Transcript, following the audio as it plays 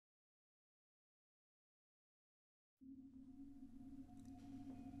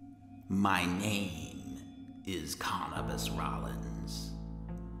My name is Cannabis Rollins.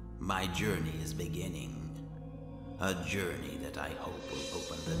 My journey is beginning. A journey that I hope will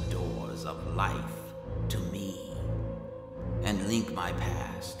open the doors of life to me and link my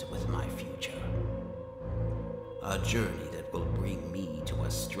past with my future. A journey that will bring me to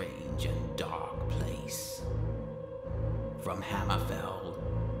a strange and dark place. From Hammerfell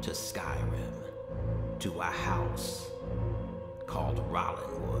to Skyrim to a house called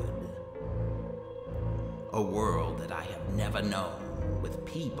Rollinwood. A world that I have never known with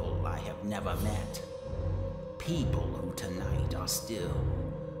people I have never met. People who tonight are still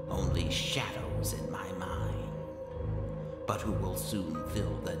only shadows in my mind, but who will soon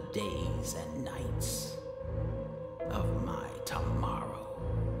fill the days and nights of my tomorrows.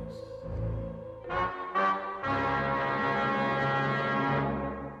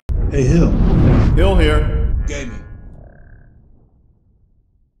 Hey, Hill. Hill here. Gaming.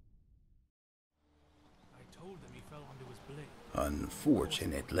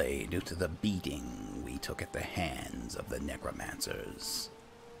 Unfortunately, due to the beating we took at the hands of the necromancers,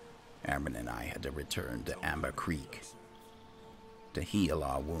 Aaron and I had to return to Amber Creek to heal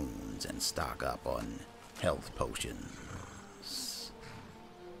our wounds and stock up on health potions.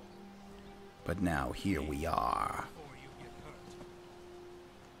 But now here we are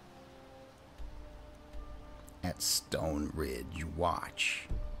at Stone Ridge Watch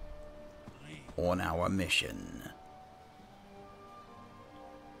on our mission.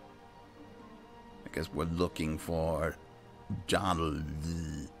 Because we're looking for Donald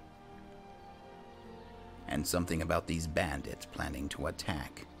and something about these bandits planning to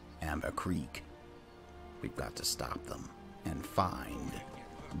attack Amber Creek. We've got to stop them and find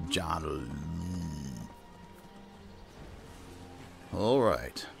Donald. All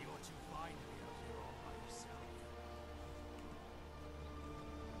right.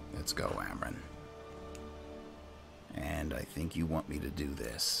 Let's go, Amron. And I think you want me to do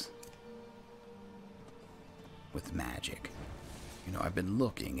this with magic. You know, I've been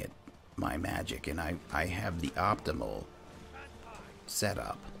looking at my magic and I have the optimal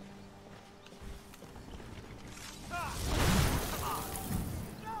setup.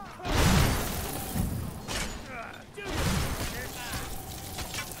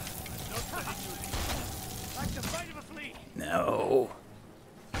 No.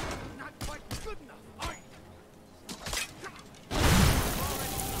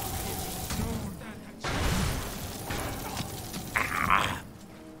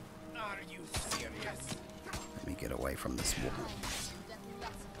 From this wall.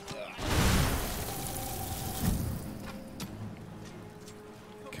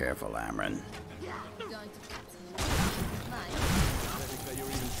 Careful, Amron.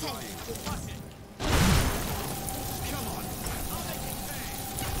 Come on.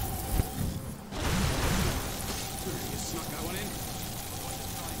 You snuck that one in.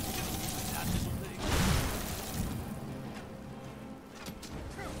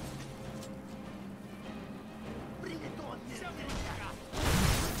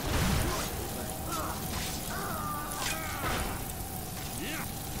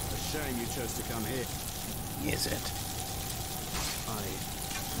 Shame you chose to come here. Is it? I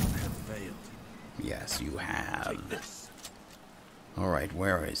have failed. Yes, you have. Alright,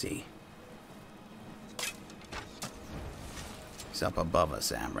 where is he? He's up above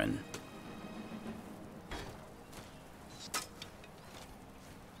us, Amron.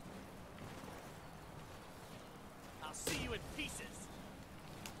 I'll see you in pieces.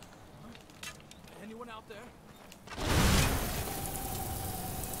 Anyone out there?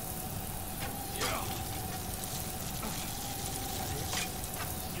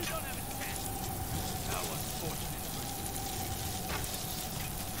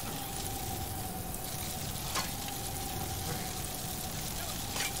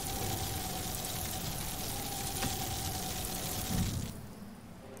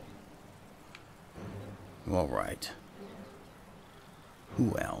 All right.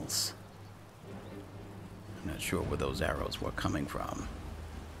 Who else? I'm not sure where those arrows were coming from.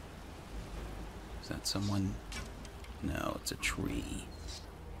 Is that someone? No, it's a tree.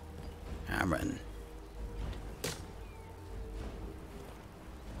 Amron.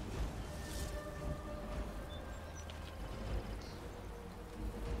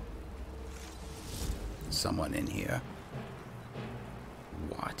 Someone in here.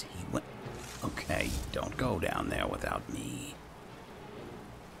 What? He went... Okay, don't go down there without me.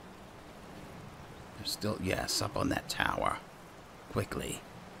 There's still... Yes, up on that tower. Quickly.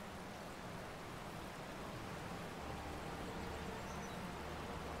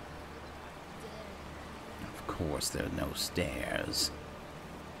 Of course, there are no stairs.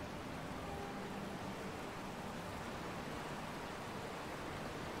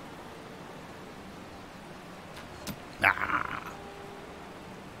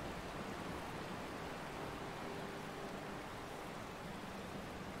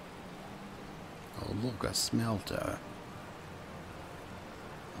 Look, a smelter.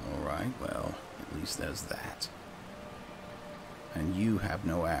 Alright, well, at least there's that. And you have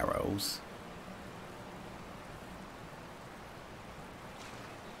no arrows.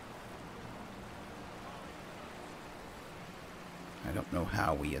 I don't know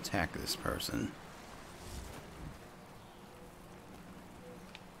how we attack this person.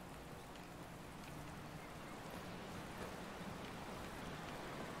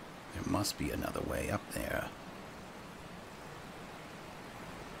 There must be another way up there.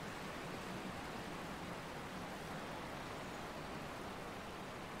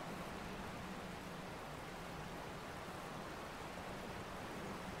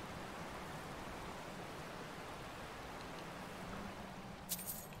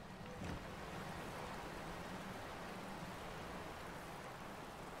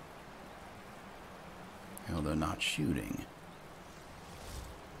 Hell, they're not shooting.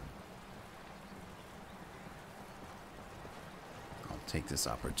 I'll take this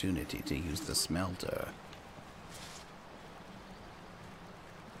opportunity to use the smelter.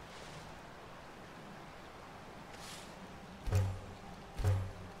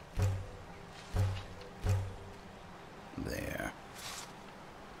 There.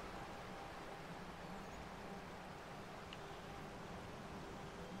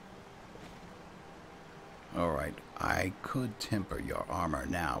 Alright, I could temper your armor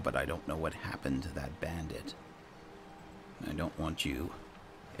now, but I don't know what happened to that bandit. I don't want you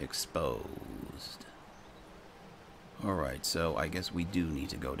exposed. Alright, so I guess we do need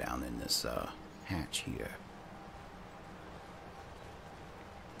to go down in this hatch here.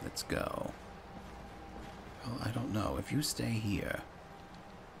 Let's go. Well, I don't know. If you stay here...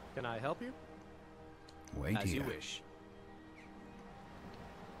 Can I help you? Wait As here. you wish.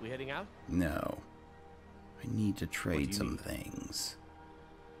 We heading out? No. I need to trade you some need? things.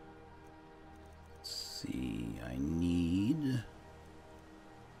 Let's see, I need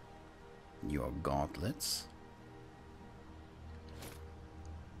your gauntlets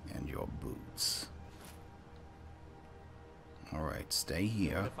and your boots. Alright, stay Where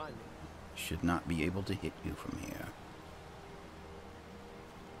here. to find me? Should not be able to hit you from here.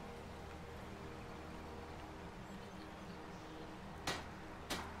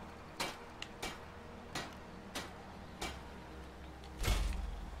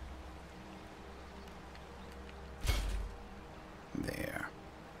 There.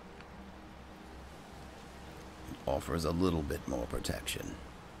 It offers a little bit more protection.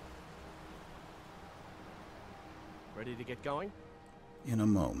 Ready to get going? In a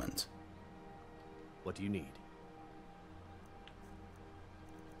moment. What do you need?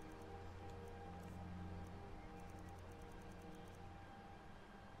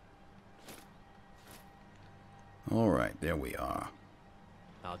 Alright, there we are.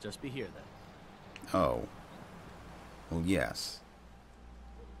 I'll just be here then. Oh. Well, yes.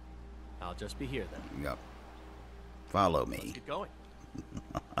 I'll just be here then. Yep. Follow Let's me. get going.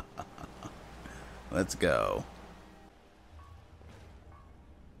 Let's go.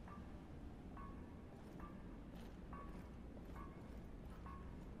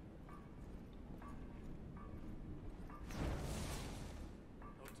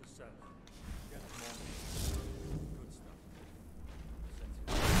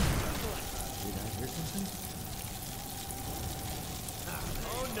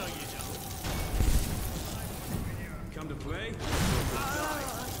 Oh, no, you don't. Come to play?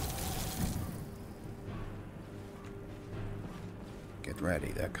 Get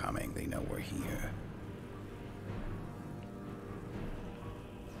ready, they're coming. They know we're here.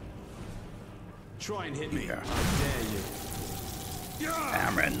 Try and hit me. Here. I dare you.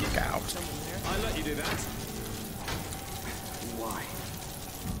 Cameron, look out. I let you do that. Why?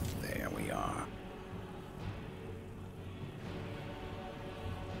 There we are.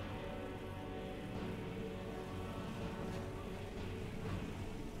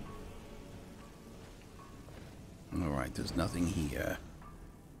 Alright, there's nothing here.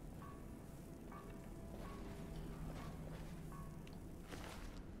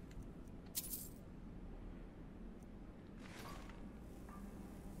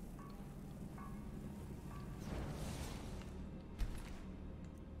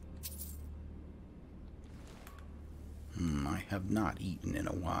 I have not eaten in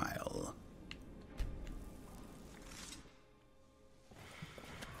a while.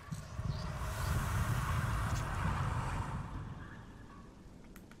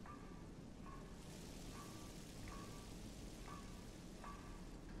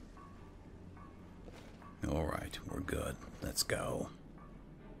 All right, we're good. Let's go.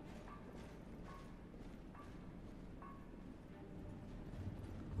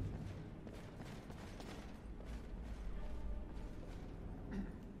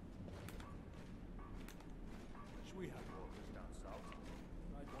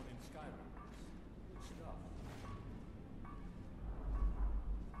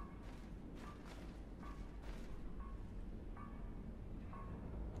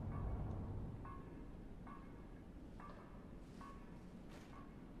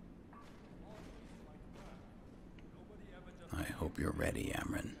 I hope you're ready,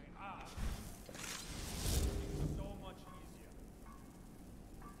 Amryn. So much easier.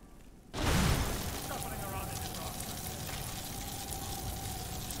 Shuffling around in the dark.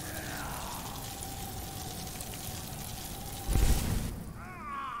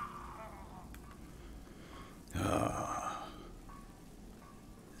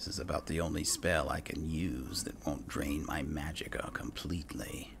 This is about the only spell I can use that won't drain my magicka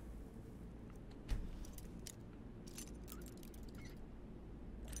completely.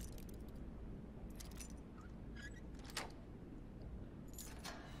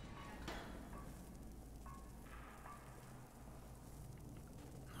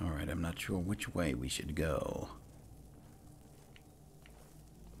 Alright, I'm not sure which way we should go.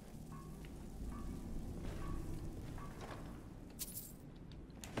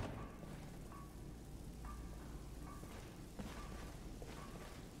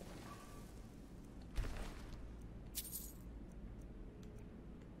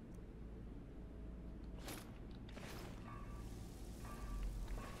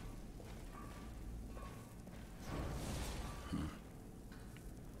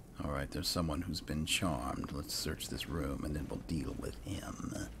 Alright, there's someone who's been charmed. Let's search this room and then we'll deal with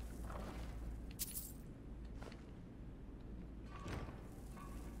him.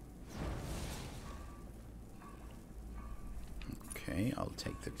 Okay, I'll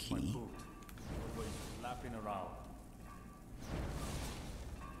take the key. Always flapping around.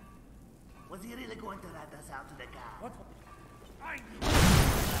 Was he really going to rat us out to the car? What?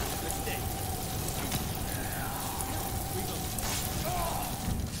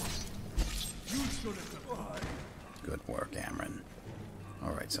 You should have tried. Good work, Amryn.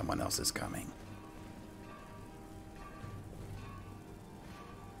 Alright, someone else is coming.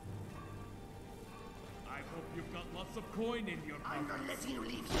 I hope you've got lots of coin in your I'm pocket. not letting you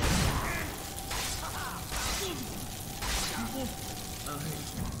leave here. I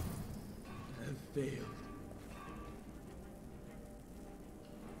have failed.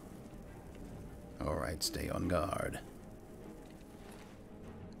 Alright, stay on guard.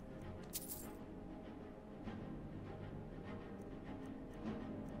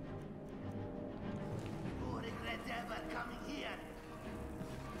 You regret ever coming here.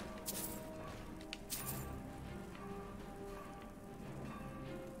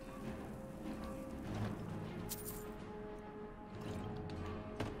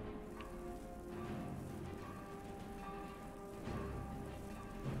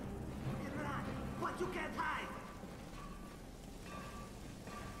 Run, but you can't hide.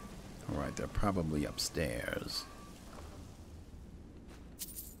 Alright, they're probably upstairs.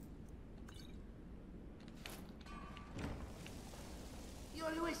 You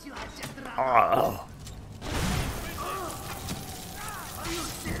only wish you had just run. Oh. Are you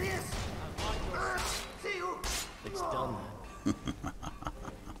serious? See you. It's done then.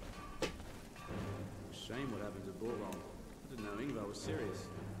 Shame what happened to Bullrun. I didn't know Ingvar was serious.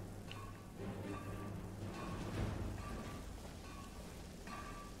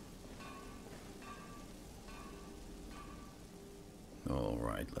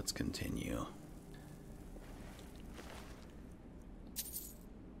 Alright, let's continue.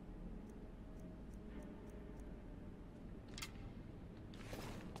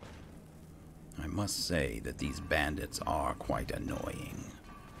 I must say that these bandits are quite annoying.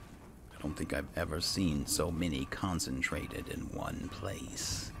 I don't think I've ever seen so many concentrated in one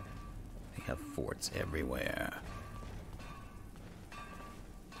place. They have forts everywhere.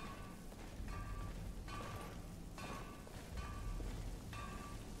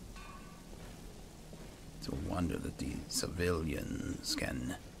 It's a wonder that these civilians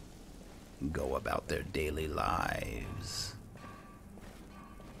can go about their daily lives.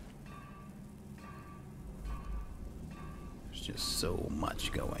 There's just so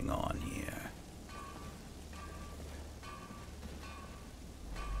much going on here.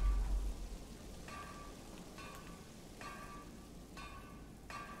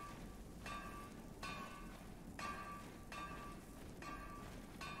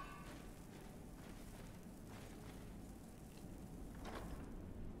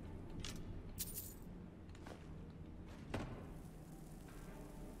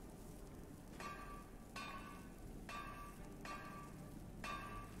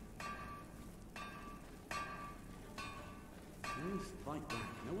 Fight back.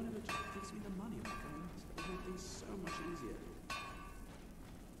 No one ever just gives me the money. It would make things so much easier.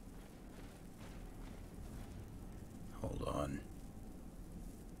 Hold on.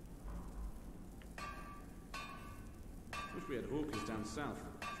 Wish we had hawkers down south.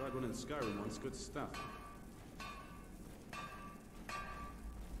 Tried one in Skyrim once. Good stuff.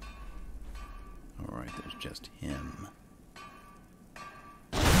 Alright, there's just him.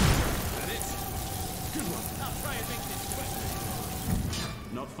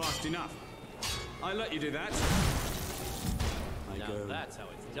 Not fast enough. I let you do that. I Now go that's how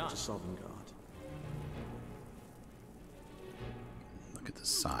it's done. to Sovngarde. Look at the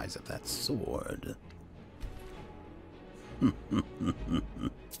size of that sword. I'm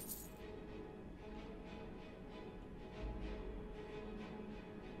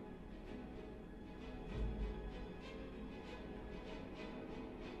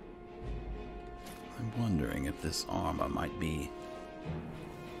wondering if this armor might be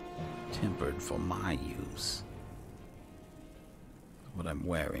tempered for my use. What I'm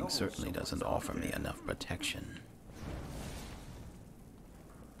wearing certainly doesn't offer me enough protection.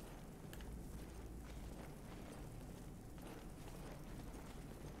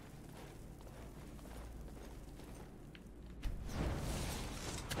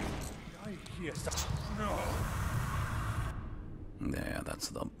 Yeah, that's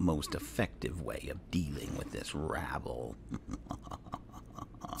the most effective way of dealing with this rabble.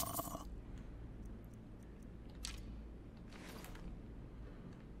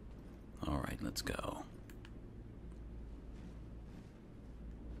 Alright, let's go.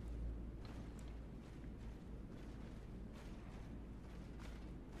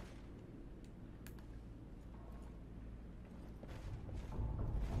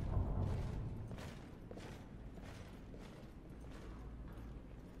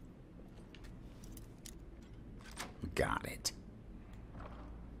 Got it.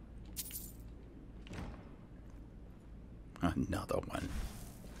 Another one.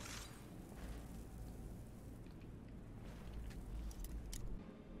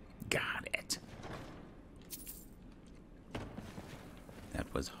 Got it.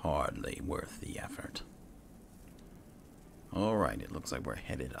 That was hardly worth the effort. All right, it looks like we're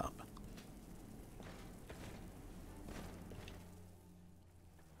headed up.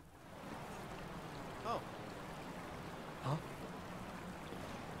 Oh. Huh?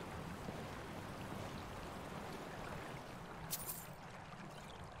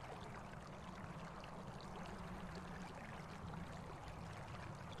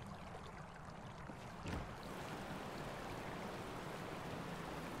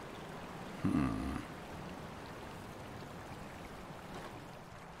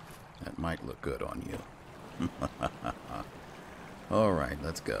 That might look good on you. All right,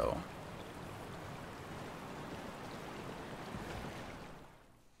 let's go.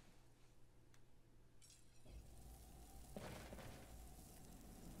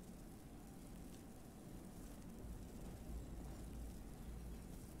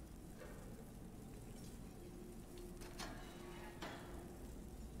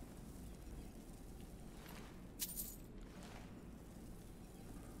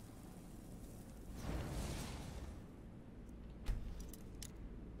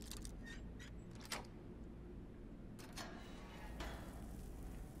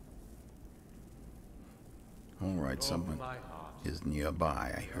 Alright, someone is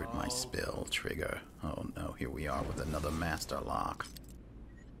nearby. I heard my spell trigger. Oh no, here we are with another master lock.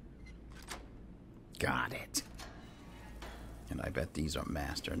 Got it. And I bet these are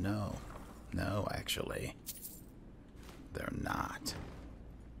master. No. No, actually. They're not.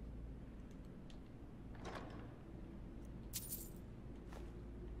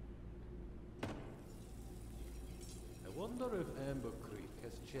 I wonder if Amber Creek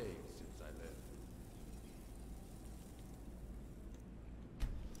has changed since I left.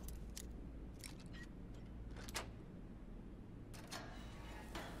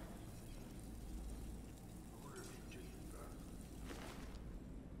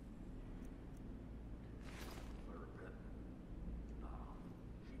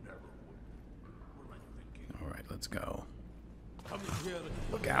 Alright, let's go.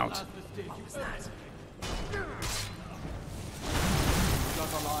 Look out.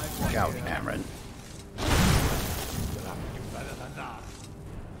 Look out, Cameron.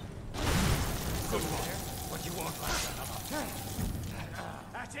 What you want,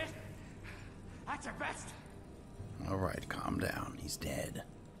 That's it? That's your best? Alright, calm down. He's dead.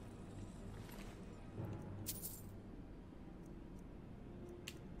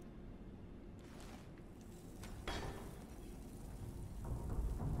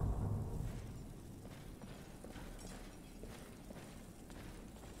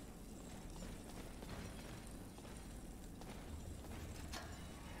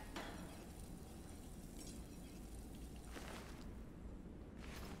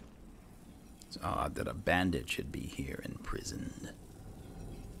 It's odd that a bandit should be here imprisoned.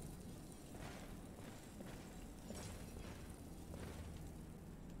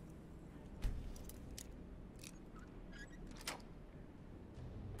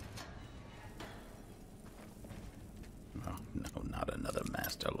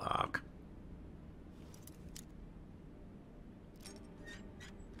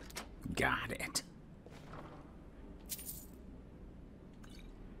 Got it.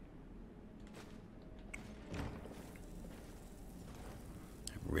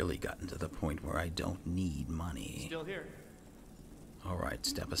 I've really gotten to the point where I don't need money. Still here. All right,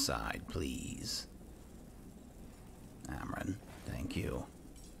 step aside, please. Amron, thank you.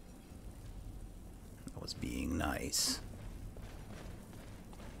 That was being nice.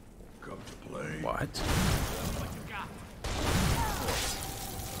 Come to play. What?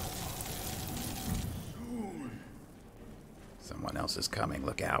 Someone else is coming,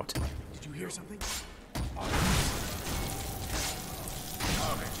 look out. Did you hear something?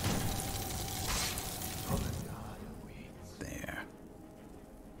 There.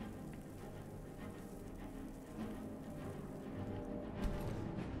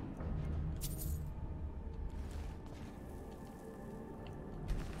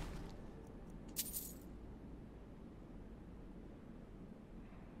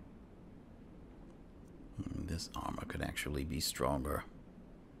 This armor could actually be stronger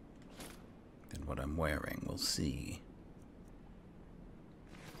than what I'm wearing. We'll see.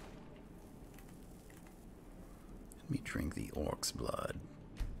 Let me drink the orc's blood.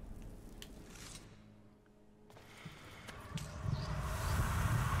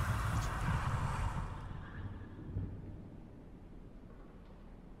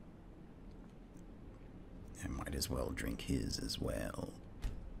 I might as well drink his as well.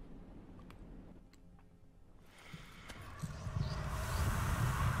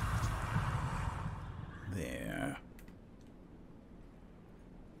 There.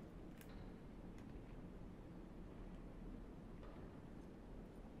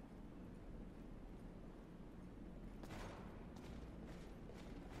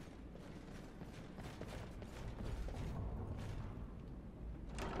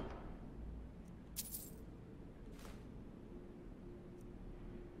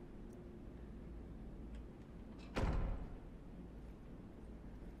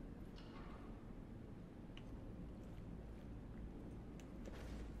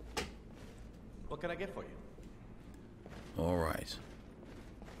 What can I get for you? All right.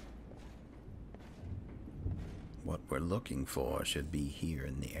 What we're looking for should be here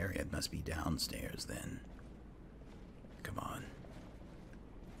in the area. It must be downstairs then. Come on.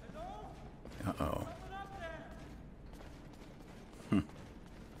 Uh-oh.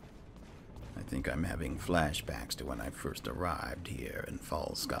 I think I'm having flashbacks to when I first arrived here in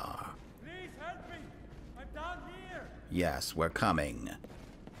Falskaar. Please help me! I'm down here! Yes, we're coming.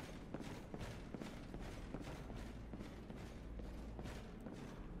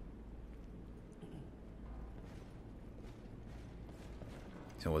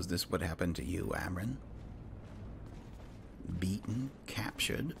 So is this what happened to you, Amron? Beaten,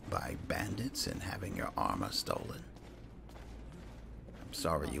 captured by bandits, and having your armor stolen? I'm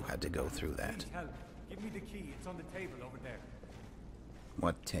sorry you had to go through that. Please help. Give me the key. It's on the table over there.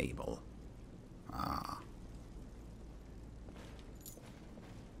 What table? Ah.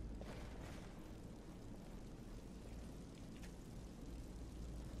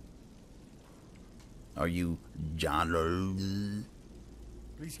 Are you John?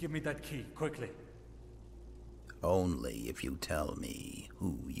 Please give me that key, quickly. Only if you tell me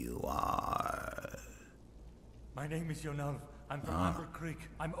who you are. My name is Yonov. I'm from Amber Creek.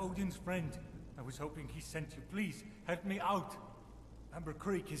 I'm Odin's friend. I was hoping he sent you. Please, help me out. Amber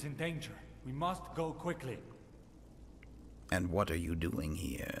Creek is in danger. We must go quickly. And what are you doing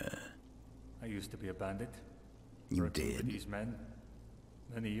here? I used to be a bandit. You Working with did? these men.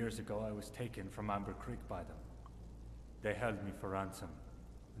 Many years ago, I was taken from Amber Creek by them. They held me for ransom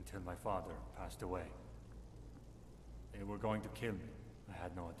until my father passed away. They were going to kill me. I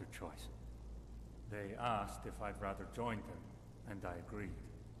had no other choice. They asked if I'd rather join them, and I agreed,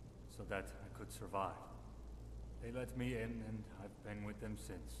 so that I could survive. They let me in, and I've been with them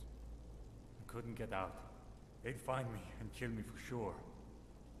since. I couldn't get out. They'd find me and kill me for sure.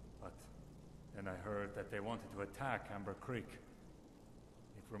 But then I heard that they wanted to attack Amber Creek.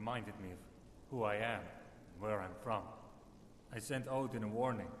 It reminded me of who I am and where I'm from. I sent Odin a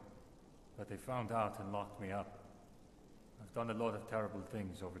warning, but they found out and locked me up. I've done a lot of terrible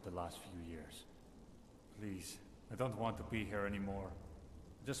things over the last few years. Please, I don't want to be here anymore.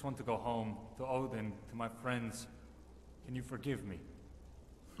 I just want to go home, to Odin, to my friends. Can you forgive me?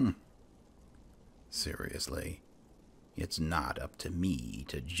 Seriously, it's not up to me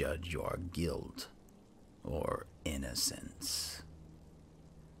to judge your guilt or innocence.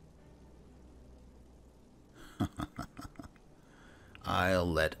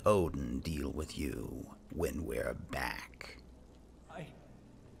 I'll let Odin deal with you when we're back.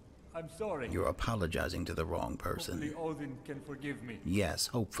 I I'm sorry. You're apologizing to the wrong person. Hopefully Odin can forgive me. Yes,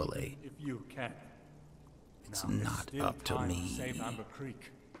 hopefully. If you can. It's Now, not still up to time me. Save Amber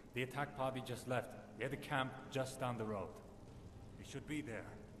Creek. The attack party just left. They had a camp just down the road. We should be there,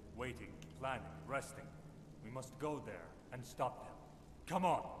 waiting, planning, resting. We must go there and stop them. Come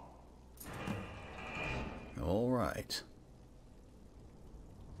on. All right.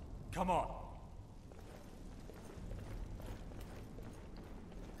 Come on.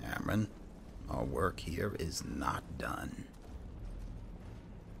 Amron, our work here is not done.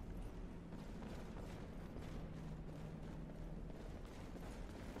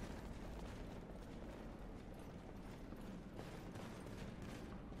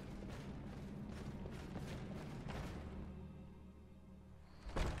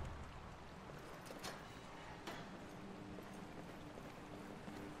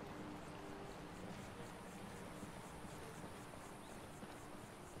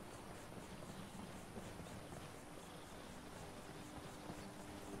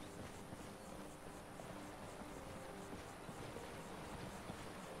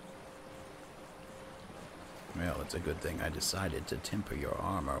 Well, it's a good thing I decided to temper your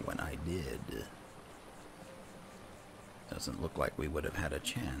armor when I did. Doesn't look like we would have had a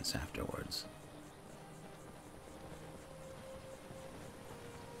chance afterwards.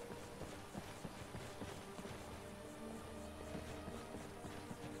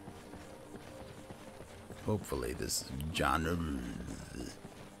 Hopefully this Janul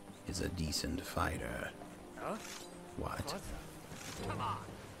is a decent fighter. Huh? What? Come on.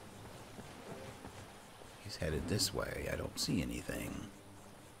 He's headed this way. I don't see anything.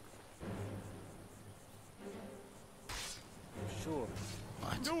 Sure.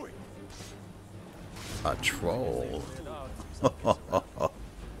 What? Do it. A troll.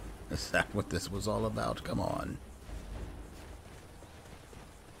 Is that what this was all about? Come on.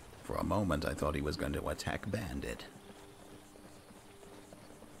 For a moment, I thought he was going to attack Bandit.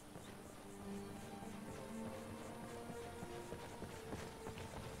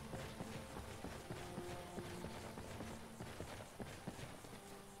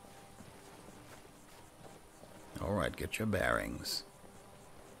 Alright, get your bearings.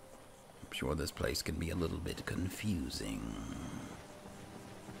 I'm sure this place can be a little bit confusing.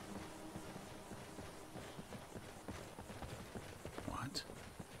 What?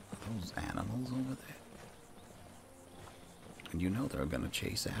 Are those animals over there? And you know they're gonna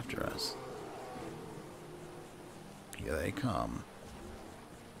chase after us. Here they come.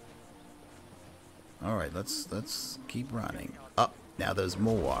 Alright, let's keep running. Up, now there's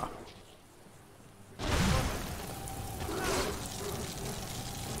more.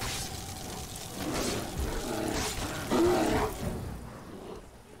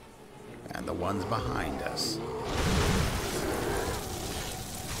 And the ones behind us.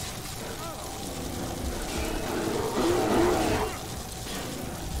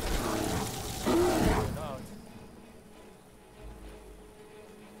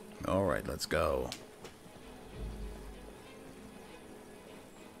 All right, let's go.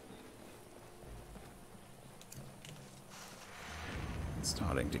 It's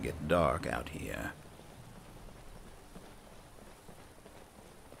starting to get dark out here.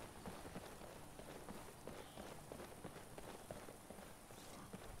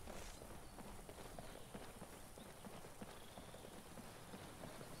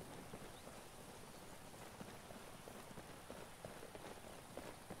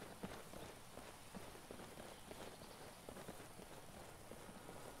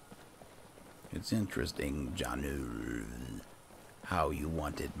 It's interesting, Janul, how you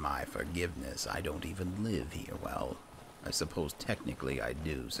wanted my forgiveness. I don't even live here. Well, I suppose technically I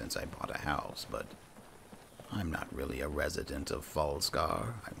do since I bought a house, but I'm not really a resident of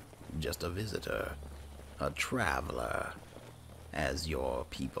Falskaar. I'm just a visitor, a traveler, as your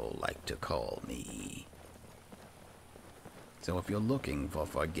people like to call me. So if you're looking for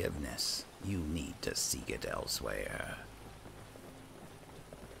forgiveness, you need to seek it elsewhere.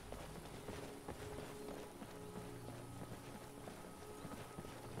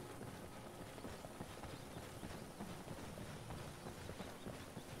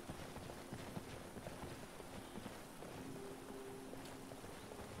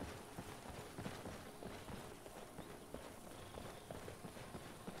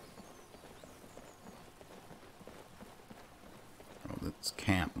 This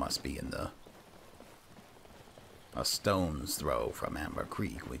camp must be in a stone's throw from Amber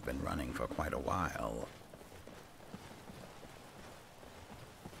Creek. We've been running for quite a while.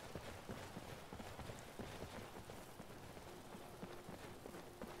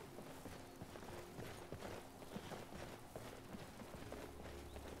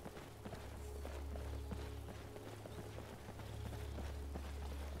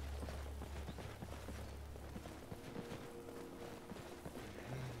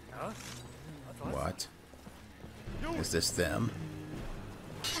 What? Is this them?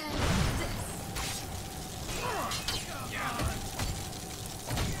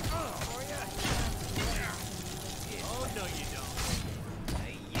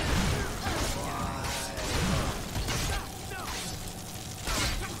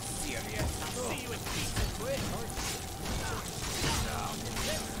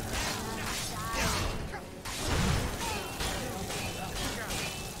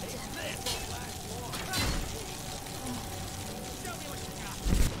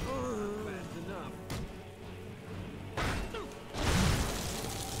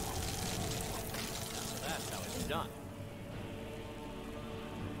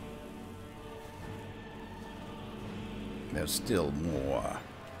 There's still more.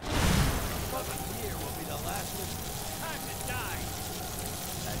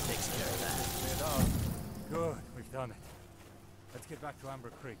 Good, we've done it. Let's get back to Amber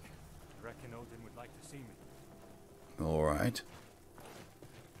Creek. I reckon Odin would like to see me. All right.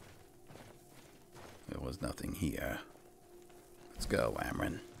 There was nothing here. Let's go,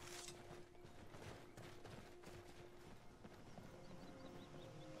 Amren.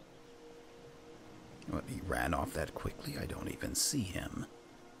 What, he ran off that quickly? I don't even see him.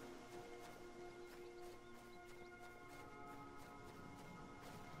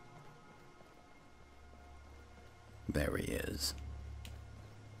 There he is.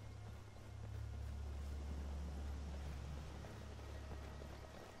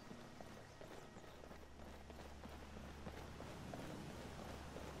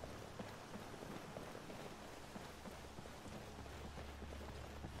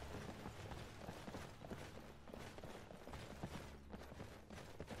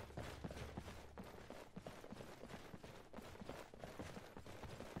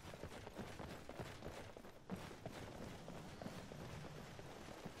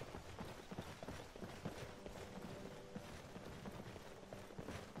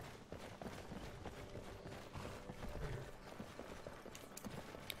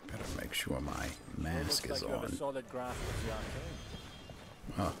 Make sure my mask is on. Solid grasp of the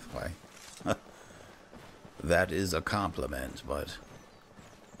arcane. Oh, why? That is a compliment, but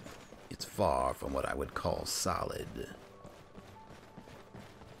it's far from what I would call solid.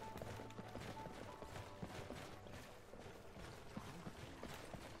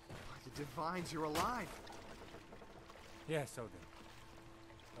 By the divines, you're alive! Yes, Odin.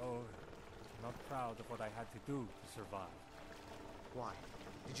 Oh, not proud of what I had to do to survive. Why?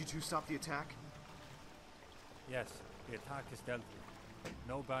 Did you two stop the attack? Yes, the attack is dealt with.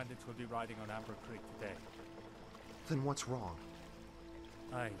 No bandits will be riding on Amber Creek today. Then what's wrong?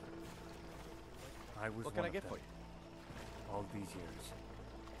 I was What can one I of get them for you? all these years.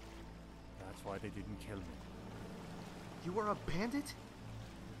 That's why they didn't kill me. You were a bandit?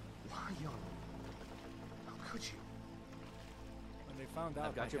 Why, young? How could you? When they found out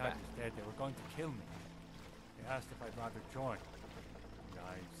I've got my your dad back. was dead, they were going to kill me. They asked if I'd rather join. And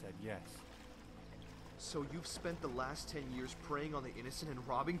I said yes. So you've spent the last 10 years preying on the innocent and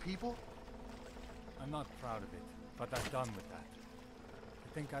robbing people? I'm not proud of it, but I'm done with that.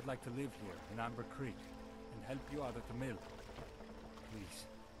 I think I'd like to live here in Amber Creek and help you out at the mill. Please,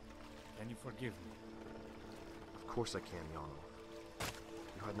 can you forgive me? Of course I can, Yano.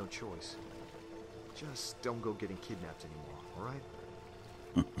 You had no choice. Just don't go getting kidnapped anymore, alright?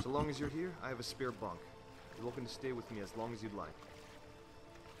 So long as you're here, I have a spare bunk. You're welcome to stay with me as long as you'd like.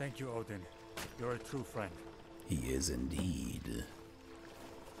 Thank you, Odin. You're a true friend. He is indeed.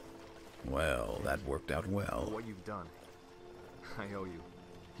 Well, that worked out For well. what you've done, I owe you.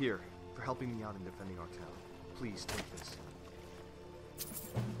 Here, for helping me out in defending our town. Please take this.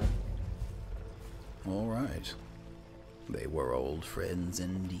 All right. They were old friends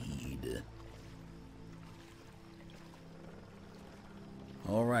indeed.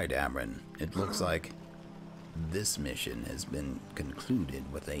 All right, Amren. It looks like this mission has been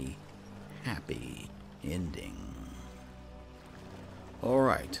concluded with a happy ending. All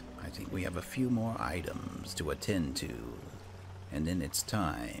right. I think we have a few more items to attend to, and then it's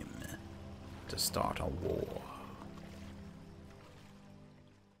time to start a war.